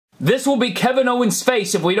This will be Kevin Owens'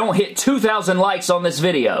 face if we don't hit 2,000 likes on this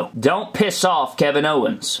video. Don't piss off Kevin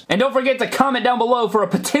Owens. And don't forget to comment down below for a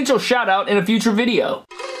potential shout out in a future video.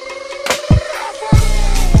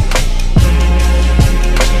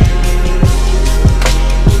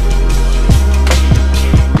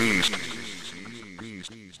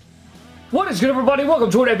 What is good, everybody? Welcome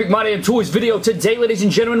to an Epic My Damn Toys video. Today, ladies and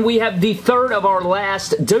gentlemen, we have the third of our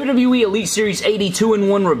last WWE Elite Series 80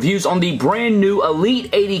 2-in-1 reviews on the brand new Elite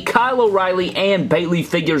 80 Kyle O'Reilly and Bayley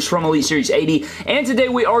figures from Elite Series 80. And today,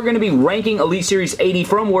 we are going to be ranking Elite Series 80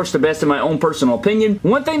 from worst to best in my own personal opinion.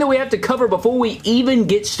 One thing that we have to cover before we even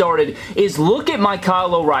get started is look at my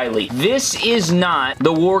Kyle O'Reilly. This is not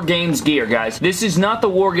the War Games gear, guys. This is not the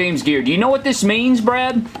War Games gear. Do you know what this means,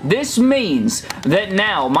 Brad? This means that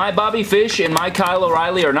now my Bobby Fish and my Kyle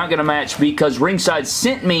O'Reilly are not going to match because Ringside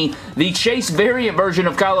sent me the Chase variant version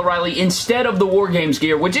of Kyle O'Reilly instead of the War Games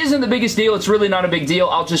gear, which isn't the biggest deal. It's really not a big deal.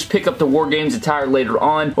 I'll just pick up the War Games attire later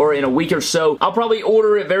on or in a week or so. I'll probably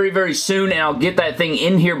order it very, very soon and I'll get that thing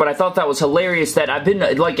in here, but I thought that was hilarious that I've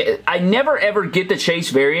been, like, I never ever get the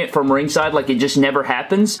Chase variant from Ringside. Like, it just never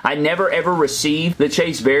happens. I never ever receive the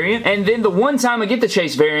Chase variant, and then the one time I get the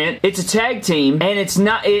Chase variant, it's a tag team, and it's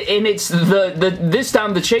not, and it's this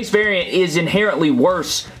time the Chase variant is inherently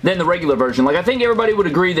worse than the regular version. Like, I think everybody would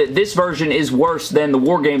agree that this version is worse than the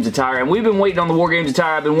War Games attire, and we've been waiting on the War Games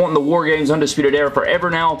attire. I've been wanting the War Games Undisputed Era forever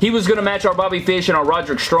now. He was going to match our Bobby Fish and our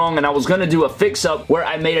Roderick Strong, and I was going to do a fix-up where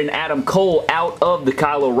I made an Adam Cole out of the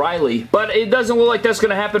Kyle O'Reilly, but it doesn't look like that's going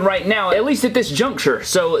to happen right now, at least at this juncture,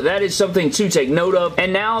 so that is something to take note of.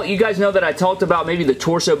 And now, you guys know that I talked about maybe the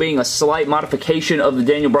torso being a slight modification of the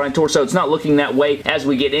Daniel Bryan torso. It's not looking that way as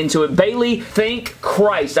we get into it. Bayley, thank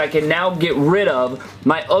Christ, I can now get rid of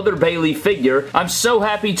my other Bayley figure. I'm so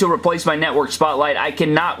happy to replace my network spotlight. I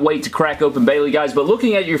cannot wait to crack open Bayley, guys. But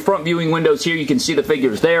looking at your front viewing windows here, you can see the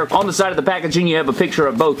figures there. On the side of the packaging, you have a picture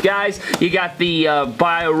of both guys. You got the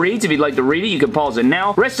bio reads. If you'd like to read it, you can pause it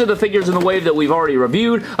now. Rest of the figures in the wave that we've already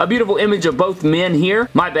reviewed. A beautiful image of both men here.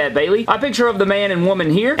 My bad, Bayley. A picture of the man and woman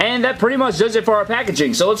here. And that pretty much does it for our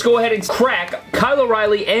packaging. So let's go ahead and crack Kyle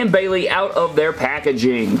O'Reilly and Bayley out of their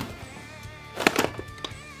packaging.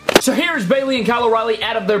 So here's Bayley and Kyle O'Reilly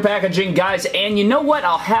out of their packaging, guys, and you know what?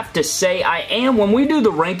 I'll have to say, when we do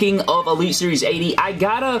the ranking of Elite Series 80, I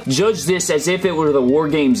gotta judge this as if it were the War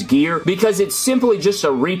Games gear, because it's simply just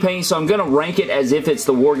a repaint, so I'm gonna rank it as if it's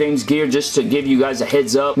the War Games gear, just to give you guys a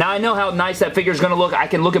heads up. Now, I know how nice that figure's gonna look. I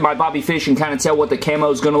can look at my Bobby Fish and kind of tell what the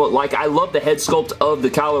camo is gonna look like. I love the head sculpt of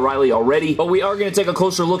the Kyle O'Reilly already, but we are gonna take a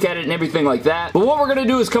closer look at it and everything like that. But what we're gonna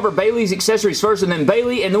do is cover Bayley's accessories first, and then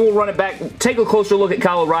Bayley, and then we'll run it back, take a closer look at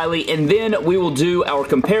Kyle O'Reilly, and then we will do our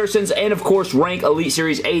comparisons and, of course, rank Elite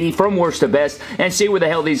Series 80 from worst to best and see where the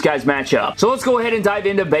hell these guys match up. So let's go ahead and dive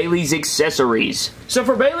into Bayley's accessories. So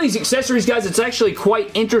for Bayley's accessories, guys, it's actually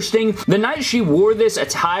quite interesting. The night she wore this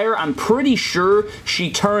attire, I'm pretty sure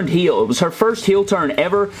she turned heel. It was her first heel turn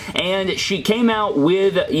ever, and she came out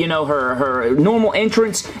with, you know, her normal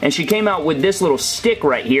entrance, and she came out with this little stick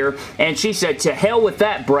right here, and she said, "To hell with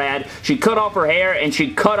that, Brad." She cut off her hair, and she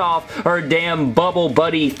cut off her damn bubble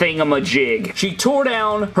buddy thingamajig. She tore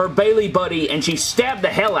down her Bayley buddy and she stabbed the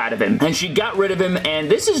hell out of him, and she got rid of him, and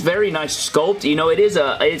this is very nice sculpt. You know,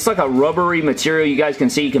 it's like a rubbery material. You guys can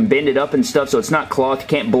see you can bend it up and stuff, so it's not cloth. You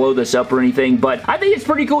can't blow this up or anything, but I think it's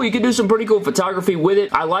pretty cool. You can do some pretty cool photography with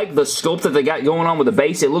it. I like the sculpt that they got going on with the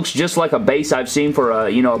base. It looks just like a base I've seen for a,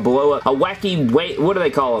 you know, a wacky, what do they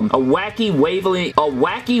call them? A wacky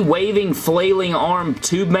waving flailing arm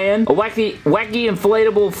tube man? A wacky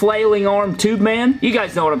inflatable flailing arm tube man? You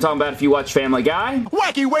guys know what I'm talking about if you watch Family Guy.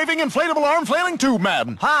 Wacky waving inflatable arm flailing tube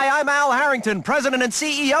man. Hi, I'm Al Harrington, president and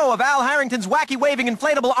CEO of Al Harrington's Wacky Waving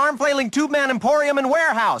Inflatable Arm Flailing Tube Man Emporium and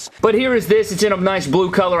Warehouse. But here is this. It's in a nice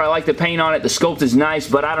blue color. I like the paint on it. The sculpt is nice,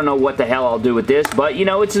 but I don't know what the hell I'll do with this, but you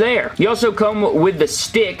know, it's there. You also come with the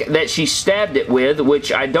stick that she stabbed it with,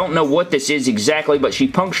 which I don't know what this is exactly, but she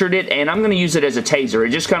punctured it, and I'm going to use it as a taser.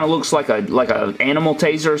 It just kind of looks like a animal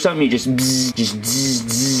taser or something. You just bzz, bzz,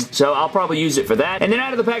 bzz. So I'll probably use it for that. And then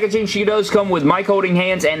out of the packaging, she does come with mic holding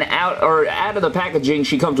hands, and out of the packaging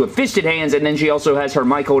she comes with fisted hands, and then she also has her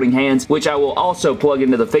mic holding hands, which I will also plug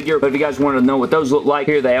into the figure. But if you guys want to know what those look like,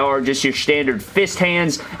 here they are, just your standard fist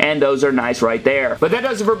hands, and those are nice right there. But that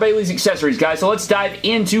does it for Bayley's accessories, guys. So let's dive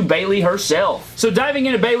into Bayley herself. So diving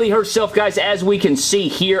into Bayley herself, guys, as we can see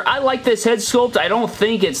here, I like this head sculpt. I don't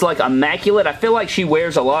think it's like immaculate. I feel like she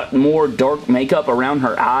wears a lot more dark makeup around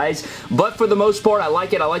her eyes, but for the most part, I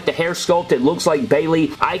like it. I like like the hair sculpt. It looks like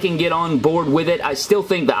Bayley. I can get on board with it. I still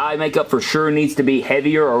think the eye makeup for sure needs to be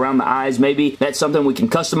heavier around the eyes. Maybe that's something we can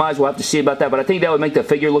customize. We'll have to see about that, but I think that would make the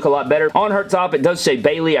figure look a lot better. On her top, it does say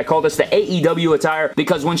Bayley. I call this the AEW attire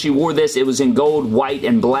because when she wore this, it was in gold, white,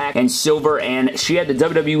 and black, and silver, and she had the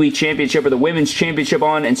WWE Championship or the Women's Championship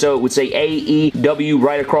on, and so it would say AEW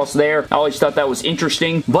right across there. I always thought that was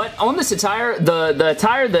interesting. But on this attire, the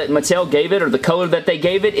attire that Mattel gave it, or the color that they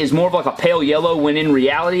gave it, is more of like a pale yellow, when in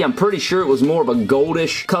reality, I'm pretty sure it was more of a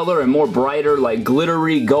goldish color and more brighter, like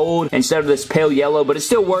glittery gold instead of this pale yellow, but it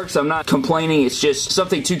still works. I'm not complaining. It's just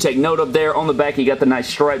something to take note of there. On the back, you got the nice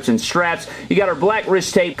stripes and straps. You got her black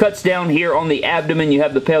wrist tape, cuts down here on the abdomen. You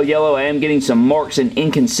have the pale yellow. I am getting some marks and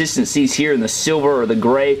inconsistencies here in the silver or the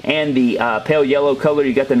gray and the pale yellow color.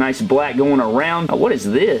 You got the nice black going around. What is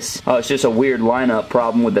this? Oh, it's just a weird lineup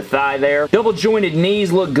problem with the thigh there. Double jointed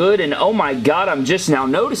knees look good, and oh my god, I'm just now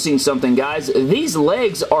noticing something, guys. These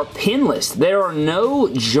legs are pinless. There are no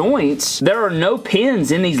joints. There are no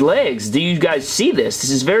pins in these legs. Do you guys see this?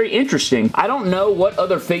 This is very interesting. I don't know what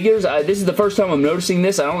other figures. This is the first time I'm noticing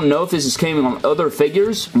this. I don't know if this is came on other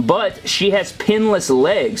figures, but she has pinless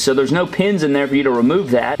legs, so there's no pins in there for you to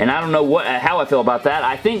remove that, and I don't know how I feel about that.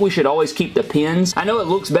 I think we should always keep the pins. I know it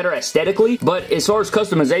looks better aesthetically, but as far as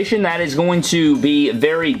customization, that is going to be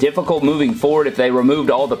very difficult moving forward if they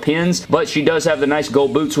removed all the pins, but she does have the nice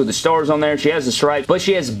gold boots with the stars on there. She has the stripes, but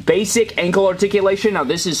she has basic ankle articulation. Now,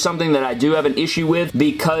 this is something that I do have an issue with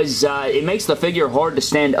because it makes the figure hard to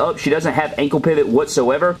stand up. She doesn't have ankle pivot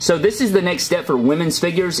whatsoever, so this is the next step for women's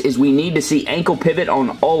figures, is we need to see ankle pivot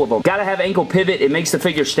on all of them. Gotta have ankle pivot. It makes the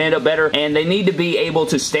figure stand up better, and they need to be able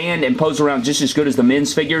to stand and pose around just as good as the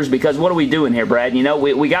men's figures, because what are we doing here, Brad? You know,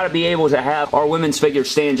 we gotta be able to have our women's figures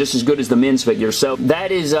stand just as good as the men's figures, so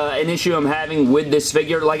that is an issue I'm having with this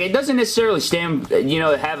figure. Like, it doesn't necessarily stand, you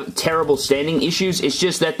know, have terrible standing issues. It's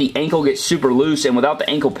just that the ankle gets super loose, and without the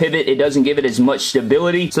ankle pivot, it doesn't give it as much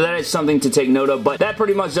stability, so that is something to take note of, but that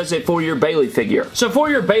pretty much does it for your Bayley figure. So for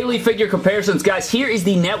your Bayley figure comparisons, guys, here is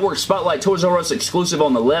the Network Spotlight Toys R Us exclusive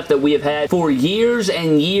on the left that we have had for years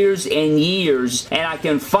and years and years, and I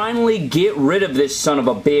can finally get rid of this son of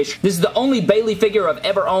a bitch. This is the only Bayley figure I've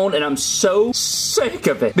ever owned, and I'm so sick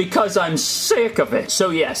of it, because I'm sick of it. So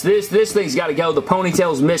yes, this thing's got to go. The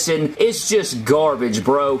ponytail's missing. It's just garbage,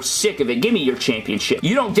 bro. Sick of it. Give me your championship.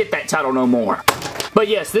 You don't get that title no more. But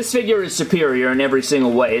yes, this figure is superior in every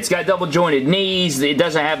single way. It's got double jointed knees. It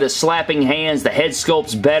doesn't have the slapping hands. The head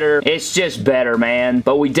sculpt's better. It's just better, man.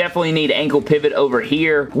 But we definitely need ankle pivot over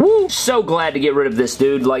here. Woo! So glad to get rid of this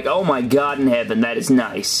dude. Like, oh my god in heaven, that is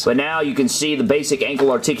nice. But now you can see the basic ankle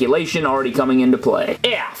articulation already coming into play.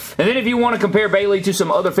 F. And then if you want to compare Bayley to some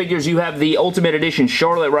other figures, you have the Ultimate Edition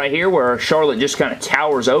Charlotte right here, where Charlotte just kind of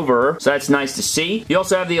towers over her. So that's nice to see. You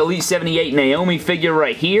also have the Elite 78 Naomi figure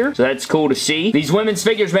right here. So that's cool to see. These women's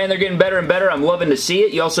figures, man, they're getting better and better. I'm loving to see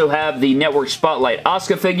it. You also have the Network Spotlight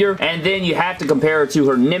Asuka figure, and then you have to compare her to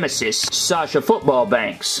her nemesis, Sasha Football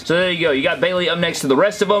Banks. So there you go. You got Bayley up next to the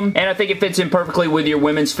rest of them, and I think it fits in perfectly with your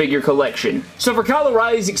women's figure collection. So for Kyle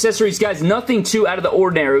O'Reilly's accessories, guys, nothing too out of the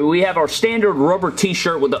ordinary. We have our standard rubber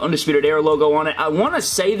t-shirt with the Undisputed Era logo on it. I want to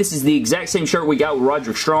say this is the exact same shirt we got with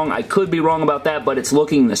Roderick Strong. I could be wrong about that, but it's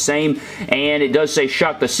looking the same, and it does say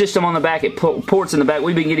Shock the System on the back. It ports in the back.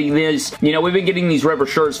 We've been getting this, you know, we've been getting these rubber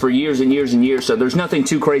shirts for years and years and years, so there's nothing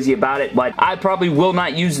too crazy about it, but I probably will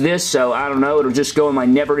not use this, so I don't know. It'll just go in my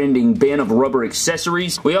never-ending bin of rubber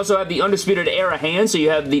accessories. We also have the Undisputed Era hands, so you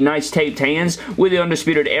have the nice taped hands with the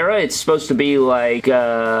Undisputed Era. It's supposed to be like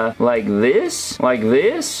this, like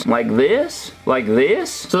this, like this, like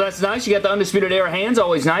this. So that's nice. You got the Undisputed Era hands,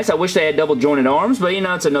 always nice. I wish they had double jointed arms, but you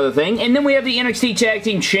know, it's another thing. And then we have the NXT Tag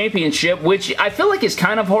Team Championship, which I feel like is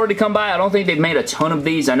kind of hard to come by. I don't think they've made a ton of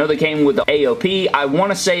these. I know they came with the AOP. I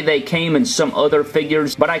want to say they came in some other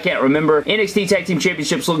figures, but I can't remember. NXT Tag Team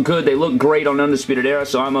Championships look good. They look great on Undisputed Era,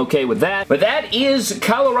 so I'm okay with that. But that is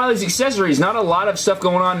Kyle O'Reilly's accessories. Not a lot of stuff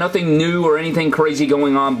going on. Nothing new or anything crazy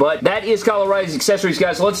going on, but that is Kyle O'Reilly's accessories,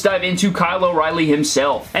 guys. So let's dive into Kyle O'Reilly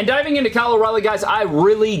himself. And diving into Kyle O'Reilly, guys, I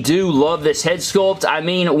really do love this head sculpt. I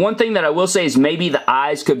mean, one thing that I will say is maybe the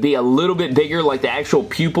eyes could be a little bit bigger, like the actual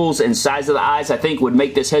pupils and size of the eyes, I think would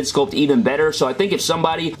make this head sculpt even better. So I think if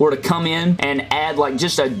somebody were to come in and add like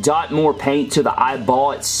just a dot more paint to the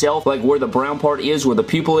eyeball itself, like where the brown part is, where the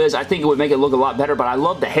pupil is. I think it would make it look a lot better, but I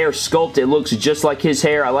love the hair sculpt. It looks just like his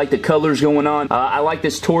hair. I like the colors going on. I like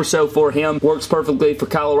this torso for him. Works perfectly for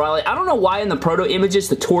Kyle O'Reilly. I don't know why in the proto images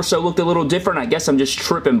the torso looked a little different. I guess I'm just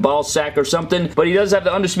tripping ball sack or something, but he does have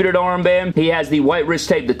the Undisputed armband. He has the white wrist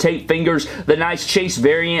tape, the tape fingers, the nice Chase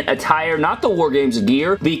variant attire, not the War Games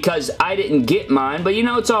gear, because I didn't get mine, but you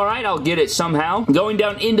know, it's alright. I'll get it somehow. Going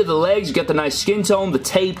down into the legs, you got the nice skin tone, the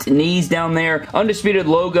taped knees down there, Undisputed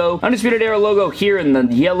logo, Undisputed Era logo here in the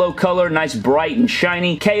yellow color, nice bright and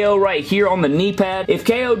shiny. KO right here on the knee pad. If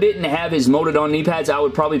KO didn't have his molded on knee pads, I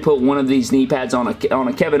would probably put one of these knee pads on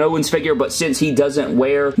a Kevin Owens figure, but since he doesn't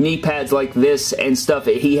wear knee pads like this and stuff,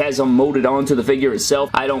 he has them molded onto the figure itself.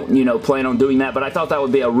 I don't, you know, plan on doing that, but I thought that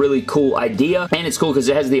would be a really cool idea, and it's cool because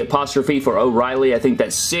it has the apostrophe for Oreilly. I think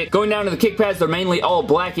that's sick. Going down to the kick pads, they're mainly all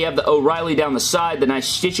black. You have the Oreilly down the side, the nice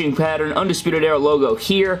stitching pattern, Undisputed Era logo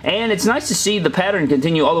here, and it's nice to see the pattern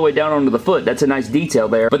continue all the way down onto the foot. That's a nice detail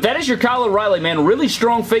there. But that is your Kyle O'Reilly, man. Really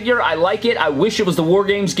strong figure. I like it. I wish it was the War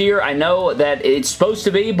Games gear. I know that it's supposed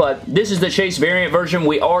to be, but this is the Chase variant version.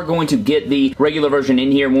 We are going to get the regular version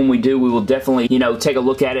in here. When we do, we will definitely, you know, take a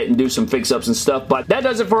look at it and do some fix-ups and stuff, but that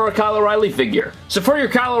does it for our Kyle O'Reilly figure. So for your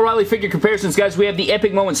Kyle O'Reilly figure comparisons, guys, we have the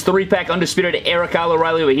Epic Moments 3-pack Undisputed Era Kyle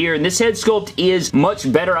O'Reilly over here, and this head sculpt is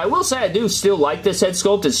much better. I will say I do still like this head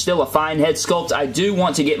sculpt. It's still a fine head sculpt. I do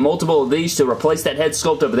want to get multiple of these to replace that head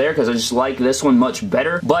sculpt over there because I just like this one much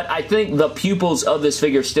better, but I think the pupils of this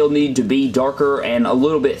figure still need to be darker and a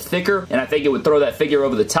little bit thicker, and I think it would throw that figure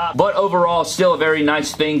over the top, but overall, still a very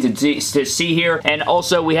nice thing to see here. And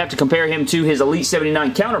also, we have to compare him to his Elite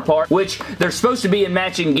 79 counterpart, which they're supposed to be in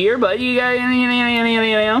matching gear, but you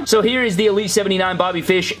got, so here is the Elite 79 Bobby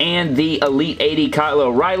Fish and the Elite 80 Kyle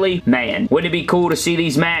O'Reilly. Man, wouldn't it be cool to see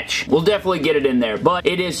these match? We'll definitely get it in there, but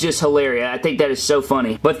it is just hilarious. I think that is so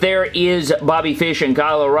funny. But there is Bobby Fish and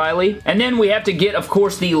Kyle O'Reilly, and then we have to get, of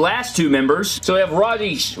course, the last two members. So we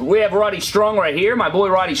have Roddy Strong right here, my boy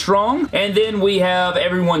Roddy Strong, and then we have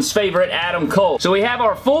everyone's favorite Adam Cole. So we have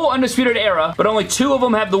our full Undisputed Era, but only two of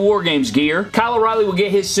them have the War Games gear. Kyle O'Reilly will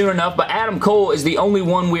get his soon enough, but Adam Cole is the only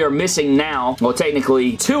one we are missing now. Well,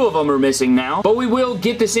 technically, two of them are missing now, but we will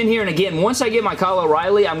get this in here, and again, once I get my Kyle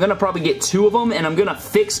O'Reilly, I'm going to probably get two of them, and I'm going to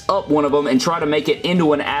fix up one of them and try to make it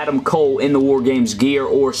into an Adam Cole in the War Games gear,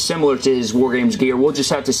 or similar to his War Games gear. We'll just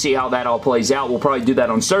have to see how that all plays out. We'll probably do that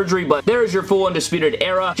on surgery, but there is your full Undisputed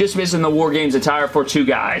Era, just missing the War Games attire for two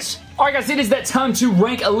guys. Alright guys, it is that time to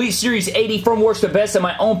rank Elite Series 80 from worst to best in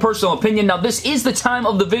my own personal opinion. Now this is the time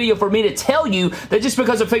of the video for me to tell you that just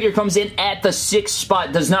because a figure comes in at the 6th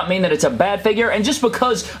spot does not mean that it's a bad figure, and just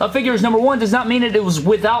because a figure is number 1 does not mean that it was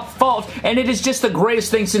without fault, and it is just the greatest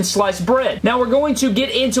thing since sliced bread. Now we're going to get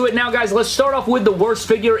into it now guys. Let's start off with the worst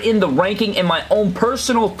figure in the ranking in my own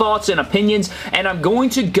personal thoughts and opinions, and I'm going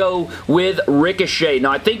to go with Ricochet.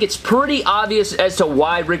 Now I think it's pretty obvious as to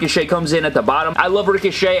why Ricochet comes in at the bottom. I love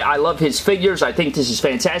Ricochet. I love his figures. I think this is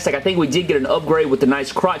fantastic. I think we did get an upgrade with the nice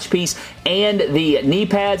crotch piece and the knee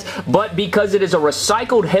pads, but because it is a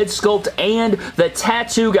recycled head sculpt and the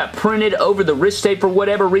tattoo got printed over the wrist tape for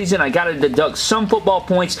whatever reason, I got to deduct some football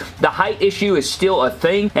points. The height issue is still a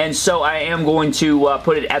thing, and so I am going to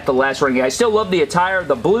put it at the last ranking. I still love the attire.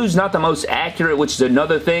 The blue's not the most accurate, which is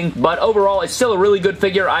another thing, but overall, it's still a really good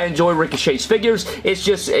figure. I enjoy Ricochet's figures.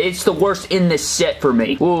 It's the worst in this set for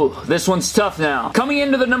me. Ooh, this one's tough now. Coming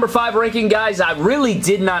into the number 5 ranking, guys, I really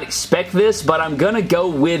did not expect this, but I'm gonna go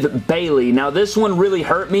with Bayley. Now, this one really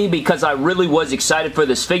hurt me because I really was excited for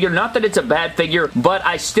this figure. Not that it's a bad figure, but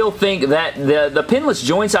I still think that the pinless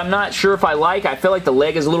joints, I'm not sure if I like. I feel like the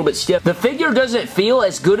leg is a little bit stiff. The figure doesn't feel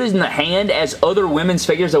as good in the hand as other women's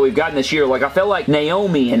figures that we've gotten this year. Like, I felt like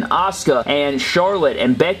Naomi and Asuka and Charlotte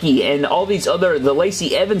and Becky and all these other, the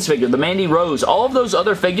Lacey Evans figure, the Mandy Rose, all of those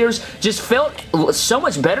other figures just felt so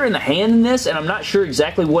much better in the hand than this, and I'm not sure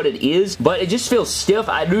exactly what it is, but it just feels stiff.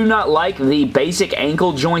 I do not like the basic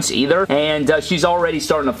ankle joints either, and she's already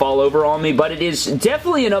starting to fall over on me, but it is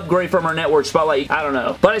definitely an upgrade from her Network Spotlight. I don't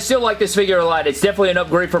know, but I still like this figure a lot. It's definitely an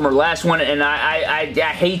upgrade from her last one, and I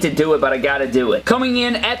hate to do it, but I gotta do it. Coming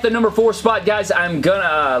in at the number 4 spot, guys, I'm gonna,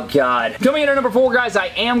 oh god. Coming in at number 4, guys, I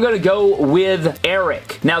am gonna go with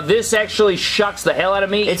Erik. Now, this actually shocks the hell out of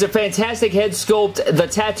me. It's a fantastic head sculpt. The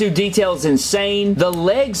tattoo detail is insane. The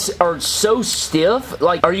legs are so stiff.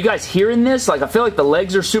 Like, are you guys hearing this? Like, I feel like the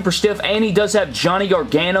legs are super stiff, and he does have Johnny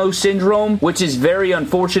Gargano syndrome, which is very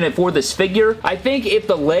unfortunate for this figure. I think if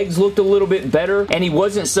the legs looked a little bit better, and he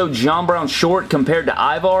wasn't so John Brown short compared to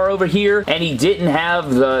Ivar over here, and he didn't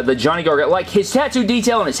have the Johnny Gargano, like, his tattoo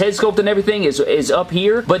detail and his head sculpt and everything is up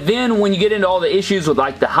here, but then when you get into all the issues with,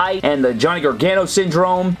 like, the height and the Johnny Gargano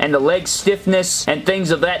syndrome and the leg stiffness and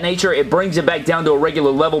things of that nature, it brings it back down to a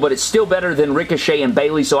regular level, but it's still better than Ricochet and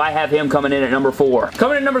Bayley, so I have him coming in at number 4.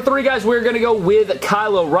 Coming in at number 3, guys, we're going to go with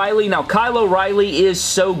Kyle O'Reilly. Now, Kyle O'Reilly is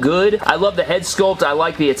so good. I love the head sculpt. I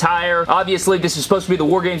like the attire. Obviously, this is supposed to be the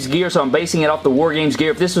War Games gear, so I'm basing it off the War Games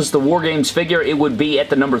gear. If this was the War Games figure, it would be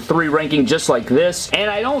at the number 3 ranking, just like this.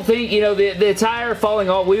 And I don't think, you know, the attire falling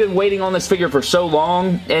off, we've been waiting on this figure for so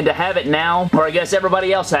long, and to have it now, or I guess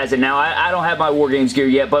everybody else has it now. I don't have my War Games gear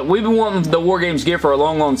yet, but we've been wanting the War Games gear for a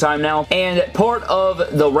long, long time now, and part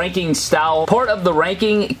of the ranking style, part of the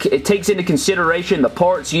ranking, it takes into consideration the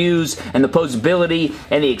parts used, and the posability,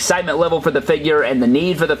 and the excitement level for the figure, and the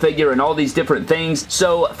need for the figure, and all these different things.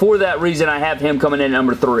 So, for that reason, I have him coming in at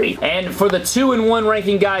number 3. And for the 2-in-1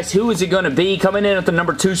 ranking, guys, who is it going to be? Coming in at the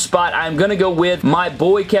number 2 spot, I'm going to go with my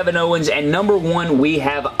boy Kevin Owens, and number 1, we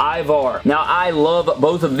have Ivar. Now, I love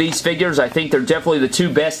both of these figures. I think they're definitely the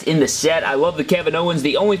 2 best in the set. I love the Kevin Owens.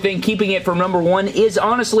 The only thing keeping it from number 1 is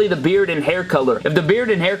honestly the beard and hair color. If the beard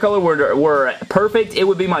and hair color were perfect, it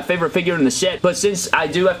would be my favorite figure in the set, but since I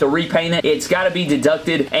do have to repaint it, it's got to be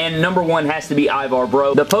deducted, and number 1 has to be Ivar,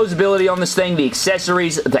 bro. The posability on this thing, the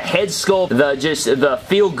accessories, the head sculpt, the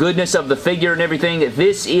feel-goodness of the figure and everything,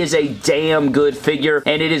 this is a damn good figure,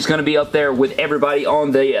 and it is going to be up there with everybody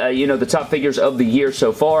on the, you know, the top figures of the year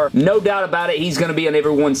so far. No doubt about it, he's going to be on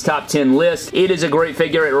everyone's top 10 list. It is a great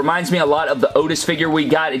figure. It reminds me a lot of the Otis figure we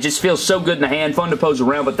got. It just feels so good in the hand, fun to pose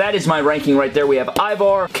around, but that is my ranking right there. We have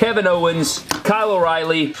Ivar, Kevin Owens, Kyle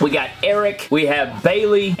O'Reilly, we got Erik, we have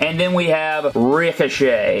Bayley, and then we have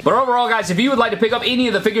Ricochet. But overall, guys, if you would like to pick up any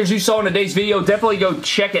of the figures you saw in today's video, definitely go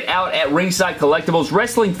check it out at Ringside Collectibles,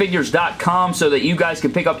 WrestlingFigures.com, so that you guys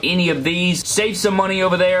can pick up any of these. Save some money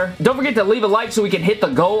over there. Don't forget to leave a like so we can hit the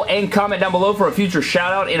goal, and comment down below for a future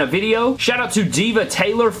shout out in a video. Shout out to Diva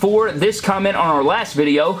Taylor for this comment on our last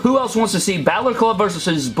video. Who else wants to see Balor Club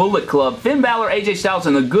versus Bullet Club, Finn Balor, AJ Styles,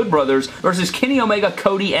 and the Good Brothers versus Kenny Omega,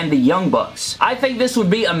 Cody, and the Young Bucks? I think this would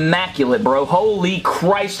be immaculate, bro. Holy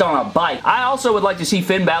Christ on a bike. I also would like to see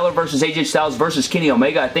Finn Balor versus AJ Styles versus Kenny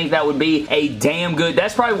Omega. I think that would be a damn good,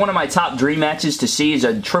 that's probably one of my top dream matches to see, is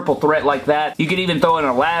a triple threat like that. You could even throw in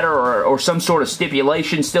a ladder or some sort of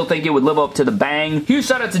stipulation. Still think it would live up to the bang. Huge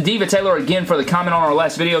shout out to Diva Taylor again for the comment on our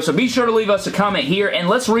last video, so be sure to leave us a comment here, and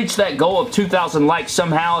let's reach that goal of 2,000 likes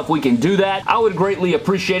somehow. If we can do that, I would greatly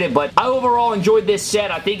appreciate it. But I overall enjoyed this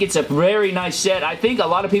set. I think it's a very nice set. I think a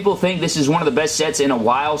lot of people think this is one of the best sets in a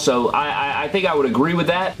while, so I think I would agree with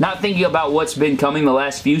that. Not thinking about what's been coming the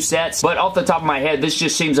last few sets, but off the top of my head, this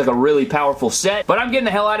just seems like a really powerful set. But I'm getting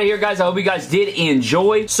the hell out of here, guys. I hope you guys did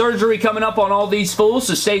enjoy. Surgery coming up on all these fools,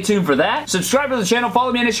 so stay tuned for that. Subscribe to the channel.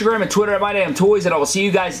 Follow me on Instagram and Twitter at MyDamnToys, and I will see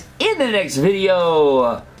you guys in the next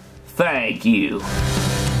video. Thank you.